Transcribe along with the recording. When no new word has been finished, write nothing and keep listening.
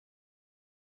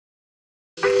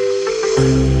Hey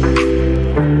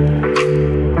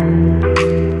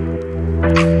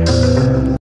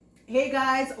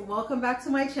guys, welcome back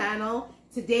to my channel.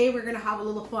 Today we're gonna have a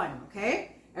little fun,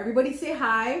 okay? Everybody say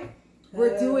hi.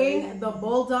 We're doing the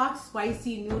Bulldog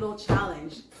Spicy Noodle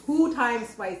Challenge. 2 times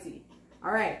spicy.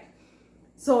 All right.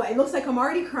 So it looks like I'm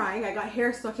already crying. I got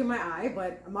hair stuck in my eye,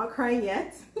 but I'm not crying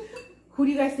yet. Who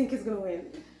do you guys think is gonna win?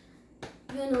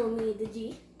 You know me, the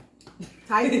G.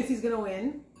 Ty thinks he's gonna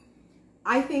win.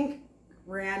 I think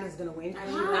Rihanna's gonna win. I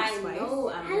know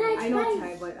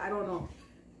Ty, but I don't know.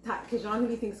 Kajan, who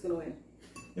do you think is gonna win?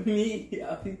 Me.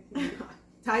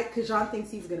 Kajan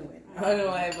thinks he's gonna win. I don't know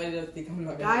why everybody does think I'm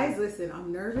not gonna Guys, listen,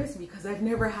 I'm nervous because I've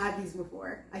never had these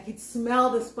before. I could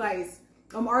smell the spice.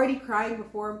 I'm already crying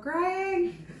before I'm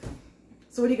crying.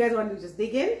 So what do you guys want to do? Just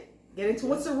dig in? Get into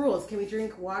what's the rules? Can we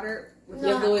drink water? You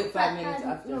have to wait 5 minutes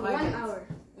after. No, 5 1 minutes. hour.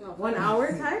 No, 1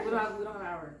 hour time? We don't have an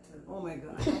hour. Oh my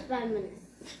god. 5 minutes.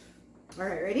 All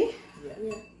right, ready? Yeah.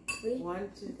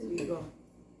 1, 2, 3, go.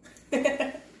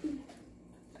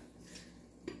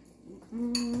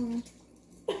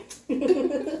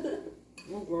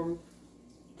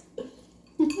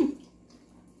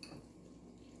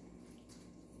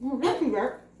 That's too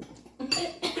bad.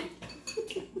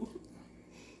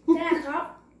 Can I cop?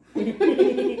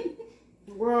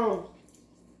 Wow.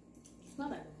 It's not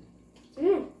that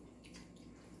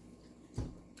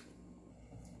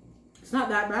It's not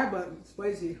that bad, but it's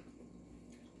spicy.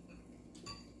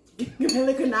 Give me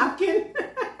like a napkin.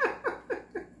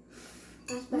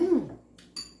 That's bad.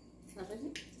 Not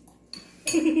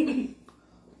spicy?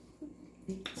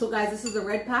 So guys, this is the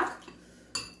red pack.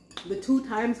 The 2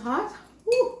 times hot.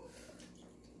 Woo.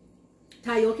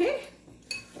 Ty, you okay?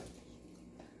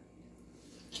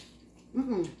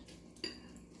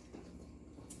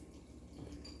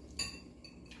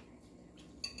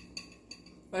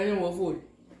 I didn't want food.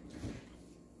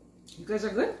 You guys are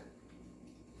good?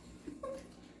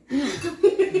 You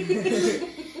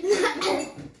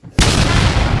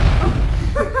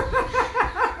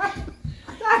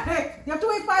have to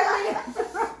wait 5 minutes.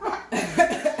 It's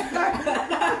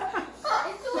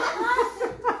too hot.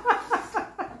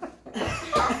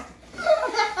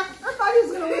 I thought he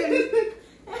was gonna win.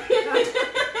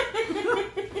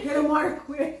 Get him water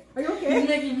quick. Are you okay? You're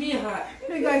making me hot.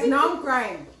 Hey guys, now I'm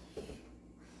crying.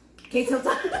 Okay, so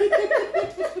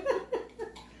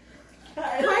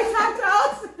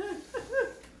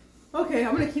okay,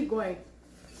 I'm gonna keep going.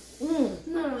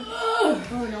 No.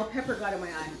 Oh no, pepper got in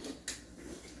my eye.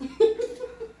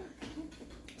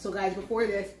 So guys, before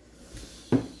this,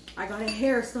 I got a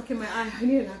hair stuck in my eye. I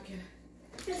need a napkin.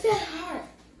 It's that hot.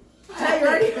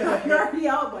 You're already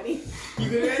out, buddy. You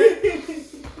good?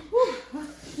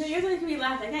 No, you're making me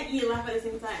laugh. I can't eat and laugh at the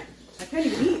same time. I can't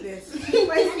even eat this.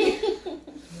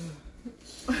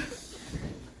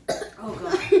 Oh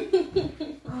god.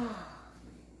 Oh,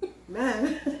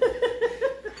 man.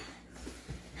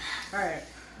 All right.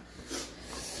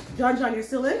 John, you're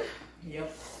still in?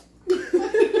 Yep.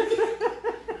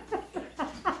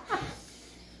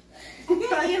 I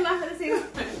can't eat and laugh at the same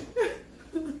time.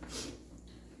 All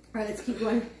right, let's keep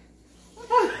going.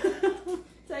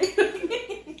 Sorry.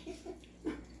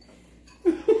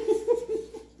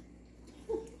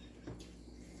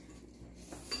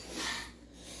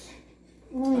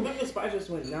 I think the spice just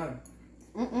went down.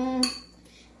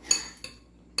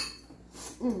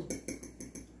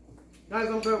 Guys,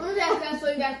 I'm good. Who's that so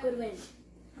you guys could win?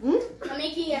 I'm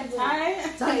making you guys win. I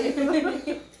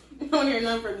don't hear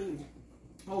none from you.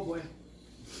 Oh boy.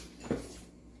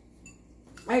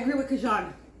 I agree with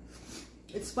Kajan.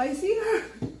 It's spicy,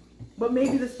 but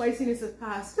maybe the spiciness has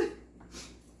passed.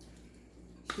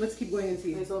 Let's keep going and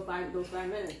see. And so those 5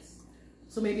 minutes.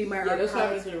 So maybe my Yeah, those 5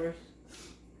 palates. minutes are worse.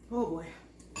 Oh boy.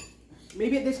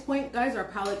 Maybe at this point, guys, our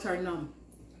palates are numb.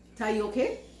 Ty, you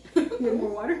okay? You need more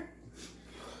water?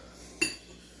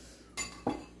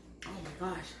 Oh my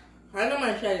gosh. I know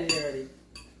my strategy already.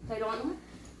 So I don't want one?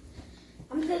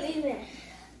 I'm still eating it.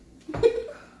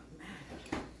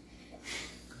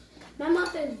 My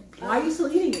mouth is. Why are you still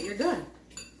eating it? You're done.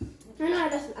 I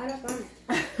just found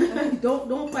it.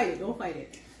 Don't fight it. Don't fight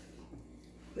it.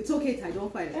 It's okay, Ty.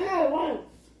 Don't fight it. I won't.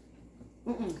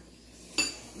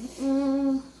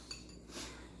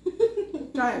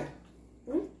 Ty.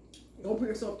 Don't put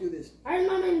yourself through this. I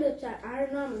remember in the chat. I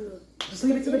remember. Just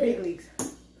leave it to the big leagues.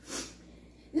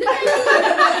 Look at you.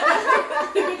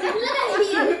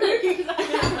 Look at you.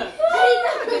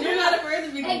 You're not afraid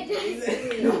to be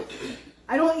No,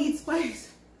 I don't eat spice.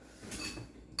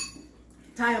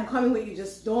 Ty, I'm coming with you.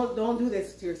 Just don't do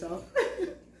this to yourself.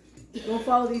 Don't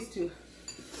follow these two.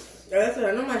 Yeah, that's what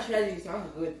I know. My strategy sounds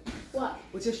good. What?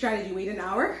 What's your strategy? Wait an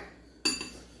hour?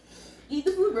 Eat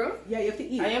the food, bro. Yeah, you have to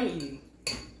eat. I am eating.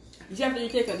 You see, after you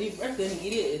take a deep breath and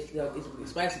eat it, it's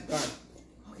spicy gone.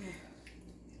 Okay.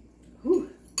 Whew.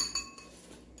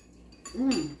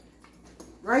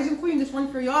 Rising Queen, this one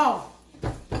for y'all.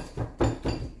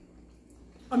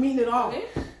 I'm eating it all. Okay.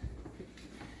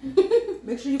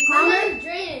 Make sure you I'm comment, gonna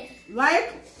drain it.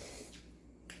 like.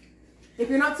 If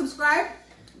you're not subscribed,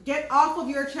 get off of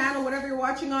your channel, whatever you're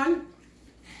watching on.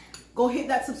 Go hit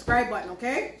that subscribe button,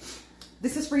 okay?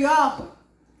 This is for y'all.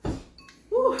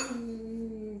 Whew.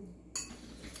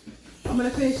 I'm gonna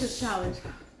finish this challenge.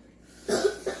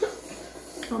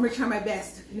 I'm gonna try my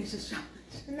best to finish this challenge.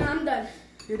 No, I'm done.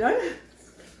 You're done?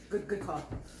 Good call.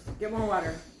 Get more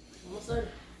water. Almost done.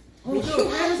 Oh, Me too. shit,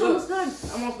 Ryan's Look. almost done.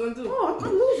 I'm almost done too. Oh,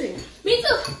 I'm losing. Me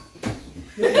too.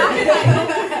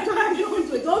 Ty, don't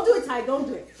do it. Don't do it, Ty. Don't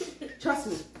do it. Trust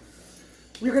me.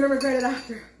 You're gonna regret it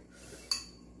after.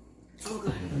 Oh,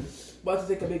 God. About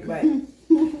to take a big bite.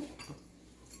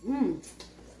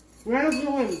 Ryan's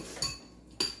gonna win.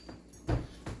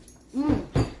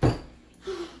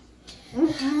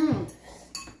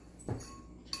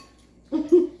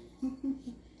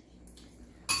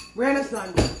 Rihanna's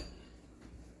done.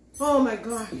 Oh my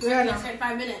god. Rihanna.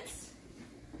 5 minutes.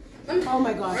 Oh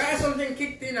my gosh. Right, something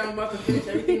kicked in. I'm about to finish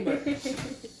everything, but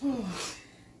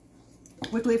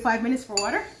We have to wait 5 minutes for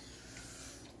water?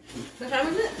 What time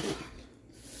is it?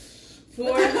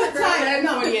 10:48.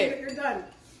 No, you're done.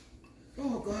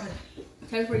 Oh god.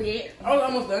 10:48. I was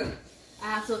almost done.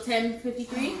 So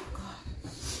 10:53.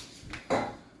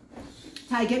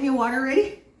 Ty, get me water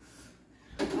ready?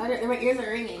 My ears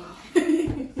are ringing.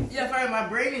 Yeah, fine. My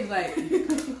brain is like.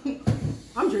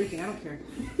 I'm drinking, I don't care.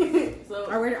 So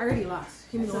I already lost.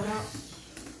 Give me the water.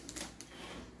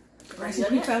 Rice and done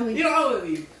Queen yet? family. You know, I will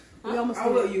leave. We almost I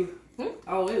did will it. you.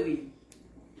 I will leave.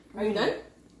 are you done?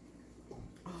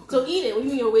 Oh, So eat it. What do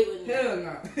you mean you'll wait with me? Hell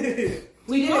no.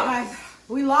 we did it, guys.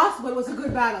 We lost, but it was a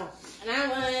good battle. And I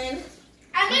won.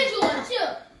 I made you one too.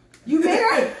 You made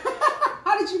her?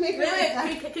 How did you make her? Wait,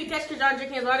 like that? can you catch your dog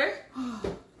drinking his water?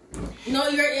 No,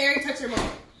 you already touched your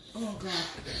mouth. Oh god.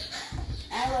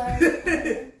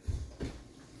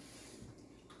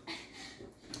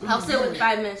 I'll sit with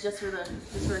 5 minutes just for the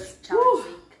Woo. challenge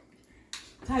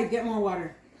Ty, get more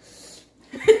water. sake.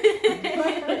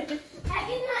 Heck,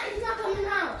 it's not coming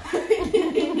out.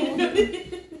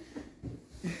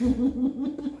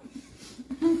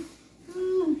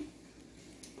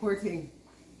 Poor thing.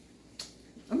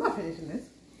 I'm not finishing this.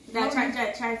 Dad,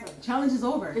 try some. Challenge is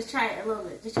over. Just try it a little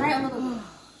bit. Just try it a little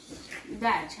bit.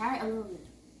 Dad, try it a little bit.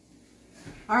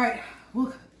 All right,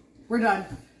 we're done.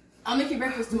 I'll make you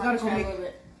breakfast We tomorrow. gotta go Try make- a little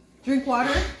bit. Drink water.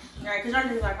 All right, because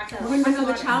Jordan is like, We're going to do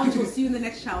another challenge. We'll see you in the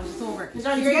next challenge. It's over. It's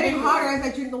John, you're getting drinking hotter water.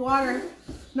 as I drink the water.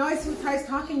 No, I see what Ty's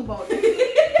talking about.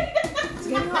 It's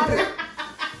getting hotter.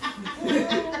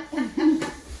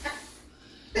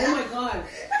 Oh my god.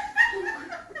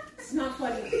 It's not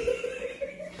funny.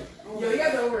 Yo, you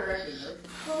guys are overreacting, bro.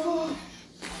 Oh.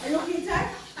 Are you okay,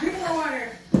 Ty? Drink more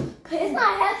water. It's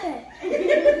not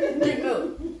happening. Drink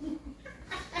milk.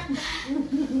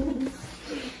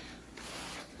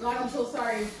 God, I'm so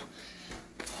sorry.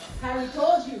 Ty, we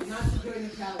told you not to join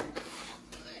the challenge.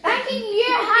 I think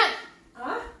you're hot.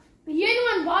 Huh? You're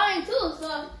the one buying too,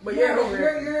 so. But Yeah, you're over.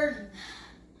 you're.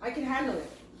 I can handle it.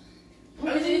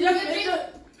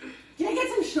 It's Can I get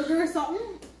some sugar or something?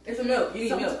 a milk. You need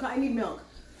Something milk. to- I need milk.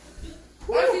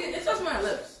 Honestly, it's just my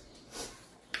lips.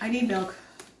 I need milk.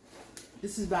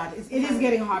 This is bad. It is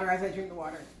getting hotter as I drink the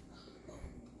water.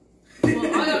 Well,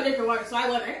 I got different water, so I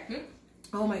won, right?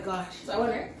 Oh my gosh. So I won,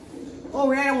 right? Oh,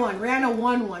 Rihanna won. Rihanna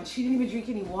won one. She didn't even drink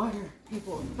any water,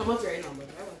 people. I'm up right now, but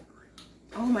I won.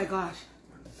 Oh my gosh.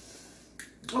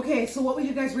 Okay, so what would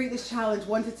you guys rate this challenge?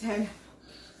 1 to 10?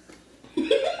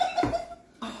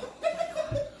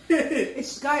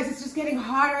 It's guys, it's just getting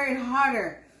hotter and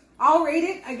hotter. I'll rate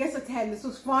it, I guess, a 10. This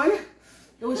was fun.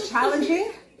 It was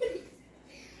challenging.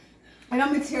 And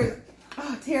I'm in tears.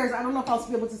 Oh, tears. I don't know if I'll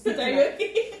be able to sleep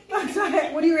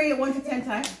tonight. What do you rate it? 1 to 10,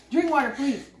 Ty? Drink water,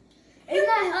 please. It's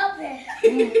not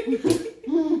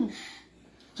helping.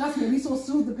 Trust me, this will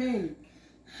soothe the pain.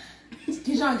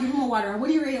 Kijan, give him a water. What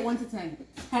do you rate it? 1 to 10?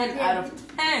 10 out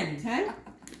of 10. 10?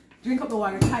 Drink up the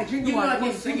water. Ty, drink the You know water. I can't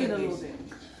We'll sing soothe it, a little please.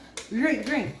 bit.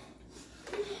 Drink.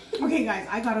 Okay, guys,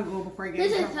 I gotta go before I get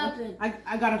This in is trouble. helping.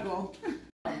 I gotta go.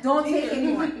 Don't take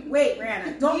anyone. Wait,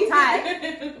 Rihanna. Don't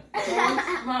tie.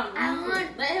 Mom, I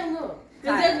want. let him go.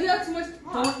 Ty. Because you have too much.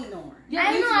 Don't eat no more.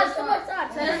 I know, I have so much thought.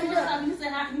 So that's what you used to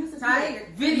have. You used to Ty, say.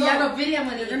 Video, I got video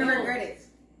money. you're gonna regret it.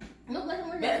 No, let him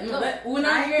work. Bet, no, Go. bet. Who I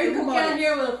not here? think Who about can't it.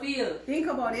 hear will feel. Think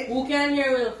about it. Who can't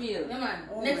hear will feel. Come on.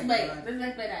 Oh Next my bite. God. Let's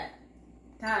next bite that.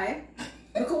 Ty,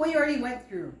 Look at what you already went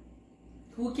through.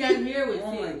 Who can't hear with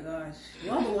Oh my you? gosh.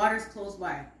 Well, the water's close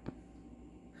by.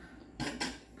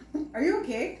 Are you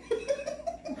okay?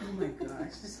 Oh my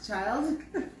gosh, this child.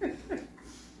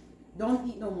 Don't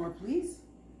eat no more, please.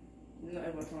 No,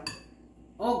 everyone, come on.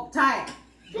 Oh, Ty.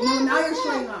 No, now you're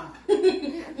showing off.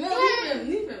 No,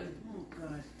 leave him. Oh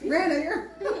gosh. Brandon,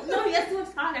 you're. No, he has too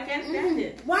much talk. I can't stand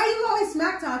it. Why are you always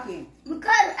smack talking?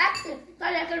 Because actually,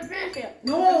 thought I could finish it.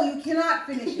 No, you cannot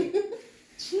finish it.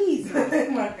 Jesus.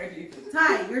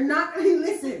 Ty, you're not going to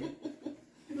listen.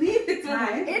 Leave it,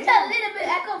 Ty. It's a little bit.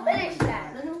 I could finish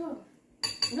that. Let him go.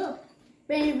 Go.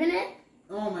 Can you finish?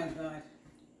 Oh my God.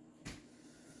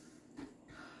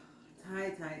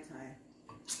 Ty.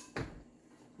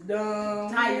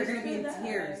 Dumb. Ty, you're going to be in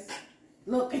tears.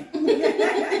 Look.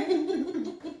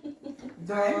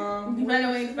 Dumb. You ran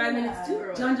away in 5 minutes too,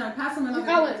 or John, pass him another.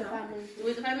 I went cup. 5 minutes. You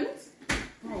wait the 5 minutes?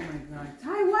 Oh my God.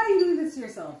 Ty, why are you doing this to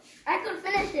yourself? I could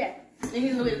finish it. And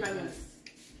he's gonna wait 5 minutes.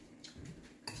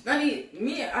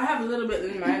 Me, I have a little bit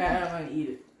in mine. I don't want to eat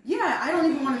it. Yeah, I don't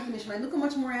even want to finish mine. Look how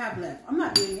much more I have left. I'm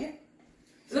not doing it.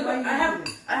 So Look, why you I doing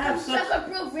have this? such. Sucker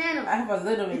proof random. I have a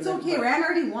little bit. It's left, okay. but- Ran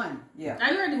already won. Yeah.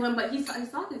 I already won, but he's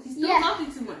talking. He's still Yeah.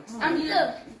 talking too much. Oh, I'm Look.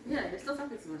 here. Yeah, they're still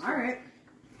talking too much. All right.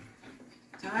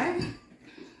 Ty?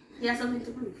 He has something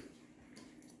to prove.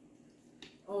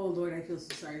 Oh Lord, I feel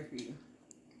so sorry for you.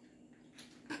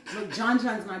 Look, John's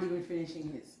not even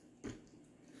finishing his.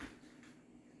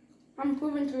 I'm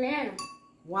proving to random.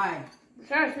 Why?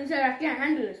 Sorry, she said I can't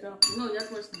handle it, so. No,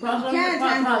 that's much. Well, you can't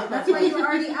handle it. That's why you're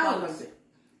already out. Wait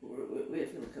a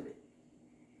little bit.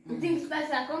 You think it's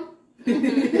best I come? No,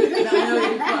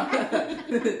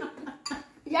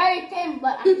 You already came,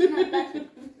 but I'm just not best.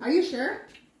 Are you sure?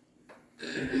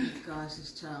 Gosh,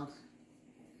 this child.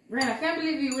 Ran, I can't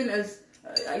believe you win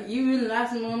you win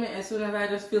last moment as soon as I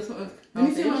just feel something. Let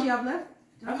me see what you have left.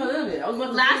 I have a little bit. I was about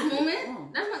to Last finish it. moment? Oh.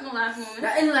 That's not no last moment.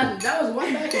 That was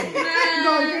one bite for me.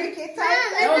 Go drink it, Ty.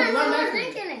 I'm was not one back.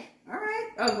 drinking it. All right.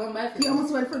 That was one bite for He me.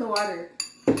 almost went for the water.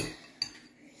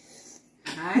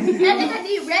 I think I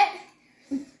need red.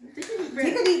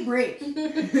 Take a deep break. Take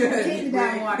the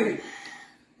damn water.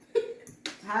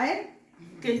 Ty?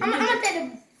 Okay, I'm gonna take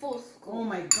the full scoop. Oh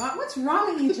my God, what's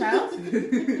wrong with you, child?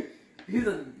 He's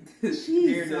a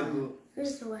Jeez. daredevil.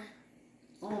 Here's the one.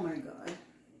 Oh my God.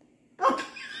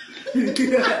 It's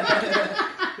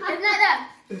not that.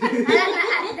 That's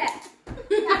not that.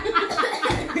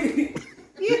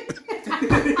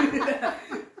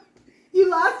 You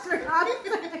lost your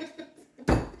appetite.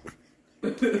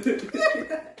 Did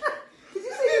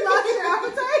you say you lost your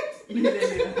appetite?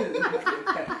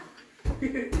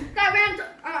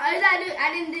 I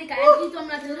didn't think I told me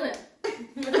not to do it.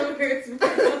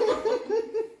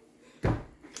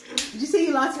 Did you say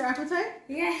you lost your appetite?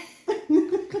 Yeah.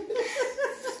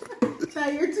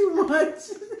 Ty, you're too much.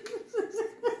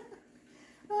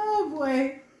 Oh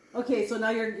boy. Okay, so now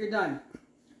you're done.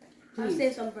 I'll Please.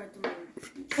 save some for tomorrow.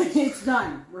 It's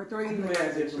done. We're throwing it in the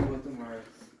Yeah, garbage. tomorrow.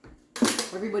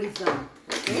 Everybody's done.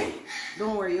 Okay?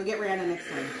 Don't worry, you'll get Rihanna next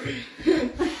time.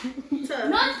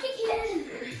 No, it's kicking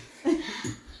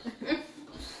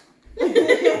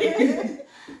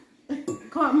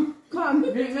Come.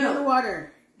 Drink Get milk. the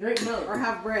water. Drink milk. Or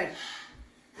have bread.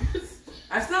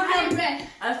 I still I can't. need red.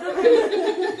 I still.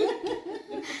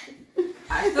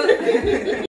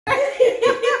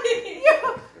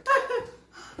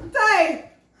 Ty,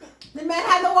 the man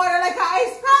had the water like an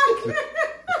ice pack.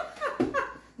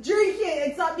 Drink it.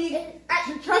 It's not being.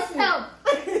 Trust me. Help.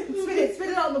 Spit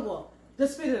it out in the bowl.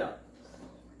 Just spit it out.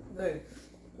 Good.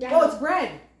 That Oh, helps. it's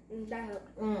bread. That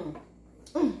helps.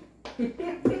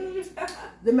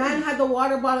 The man had the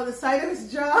water bottle at the side of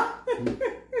his jaw.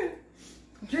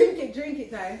 Drink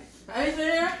it, Ty. Are you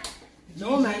serious?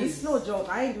 No, man, this is no joke.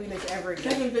 I ain't doing this ever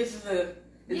again. Second place is the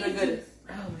goodest.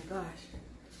 Oh my gosh.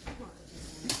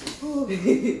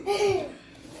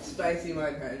 Spicy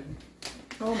my kind.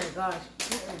 Oh my gosh.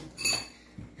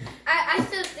 I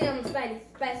still think I'm a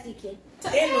spicy kid.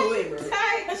 Ain't no way, bro.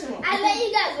 I let you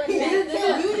guys win that.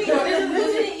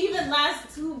 This didn't even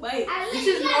last 2 bites. I let This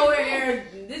you is guys nowhere win.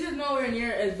 near. This is nowhere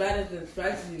near as bad as the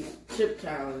spicy chip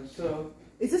challenge. So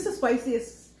Is this the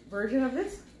spiciest version of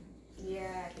this?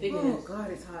 Yeah. I think it Oh is.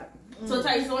 god, it's hot. So,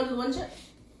 Ty, you still want to do 1 chip?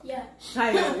 Yeah.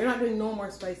 Ty, no, you're not doing no more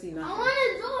spicy I nothing. want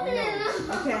to No, do it.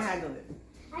 I can't handle it.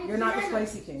 You're not the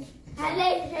spicy king. I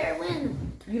let her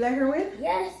win. You let her win?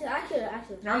 Yes, I should.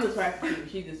 I'm the spicy queen.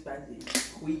 She's the spicy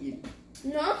queen.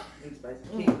 No? I'm the spicy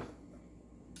king.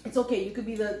 It's okay. You could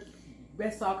be the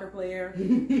best soccer player,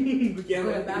 Yeah,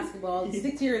 good at basketball.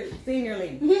 Stay in your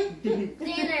lane. Then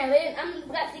I win. I'm the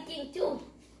spicy king too.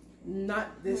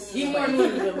 Not this. Give more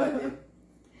noodles about them.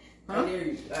 Huh? I dare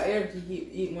you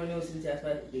to eat more noodles since that's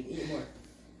spicy. Eat more.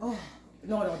 Oh,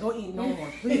 no, don't eat no more.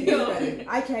 Please.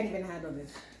 I can't even handle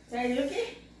this. Sorry, you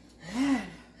okay? Man.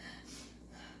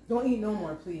 Don't eat no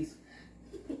more, please.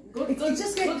 It's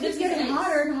just go getting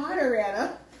hotter and hotter,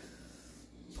 Rihanna.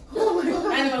 Oh my god.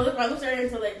 I know, my lips starting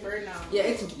to like burn now. Yeah,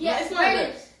 it's burn my it.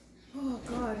 lips. Oh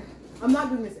god. I'm not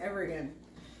doing this ever again.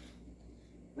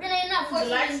 Renee, you're not forcing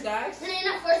Relax, me. guys. Renee,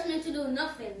 you're not forcing me to do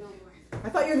nothing no more. I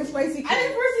thought you were the spicy kid. I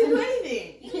didn't force you to do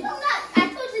anything. You know not.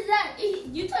 I told you that.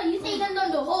 You say you're gonna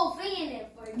do the whole thing in there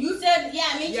for you. You said,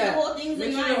 yeah, make sure the whole thing's Make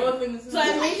in sure mine. the whole thing is in So I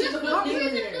mine. made sure the whole You're thing gonna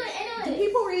was do in it there. Do anyway.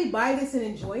 people really buy this and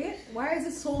enjoy it? Why is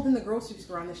it sold in the grocery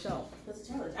store on the shelf? That's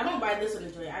a challenge. I don't buy this one to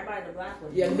enjoy it. I buy the black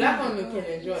one. Yeah, the black one you can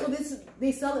enjoy. So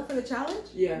they sell it for the challenge?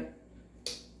 Yeah.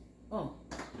 Oh.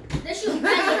 They should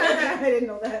ban I didn't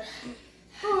know that.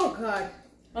 Oh god.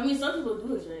 I mean, some people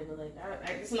do enjoy it, but like,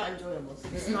 it's not enjoyable.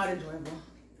 It's not enjoyable.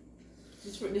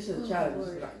 This is a challenge.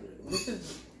 Lord. This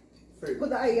is for Put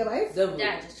the eye bites? double.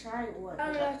 Yeah, just try what? I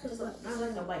don't like Just like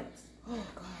a bite. Oh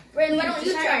god. Brandon, why don't you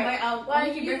Just try try a it? bite. I'll Why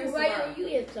make you breakfast tomorrow. don't you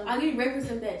eat some? I'll give you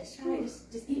breakfast in bed. Just try it.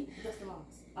 Just eat just the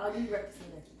moms. I'll give you breakfast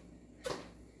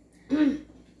in bed.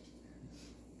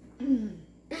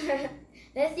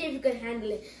 Let's see if you can handle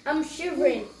it. I'm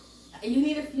shivering. You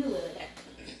need to feel it. Like,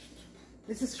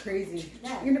 This is crazy.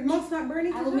 Yeah. Your mouth's not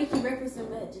burning? I will make you breakfast in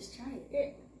bed. Just try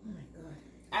it. Oh my god.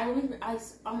 I will make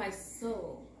on my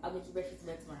soul. I'll make you breakfast in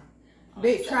bed tomorrow.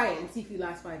 Babe, try it and see if you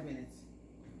last 5 minutes.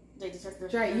 Like, just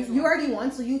Try it. You already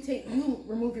won, so you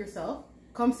remove yourself.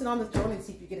 Come sit on the throne and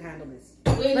see if you can handle this.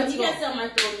 Wait, Let's you go. can't sit on my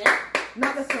throne yet.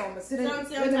 Not the throne, but sit in.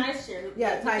 Sit on Ty's chair.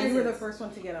 Yeah, Ty, you were the first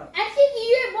one to get up. I think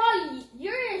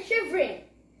you're shivering.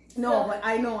 No, but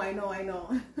I know.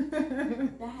 Bad.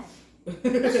 Let's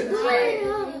do it.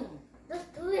 Let's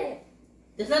do it.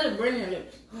 Just let it burn your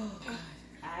lips. Oh god.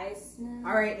 I smell.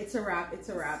 All right, it's a wrap.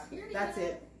 That's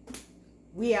it.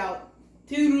 We out.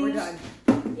 Toodles. We're done.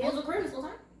 Was the curtains still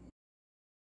time?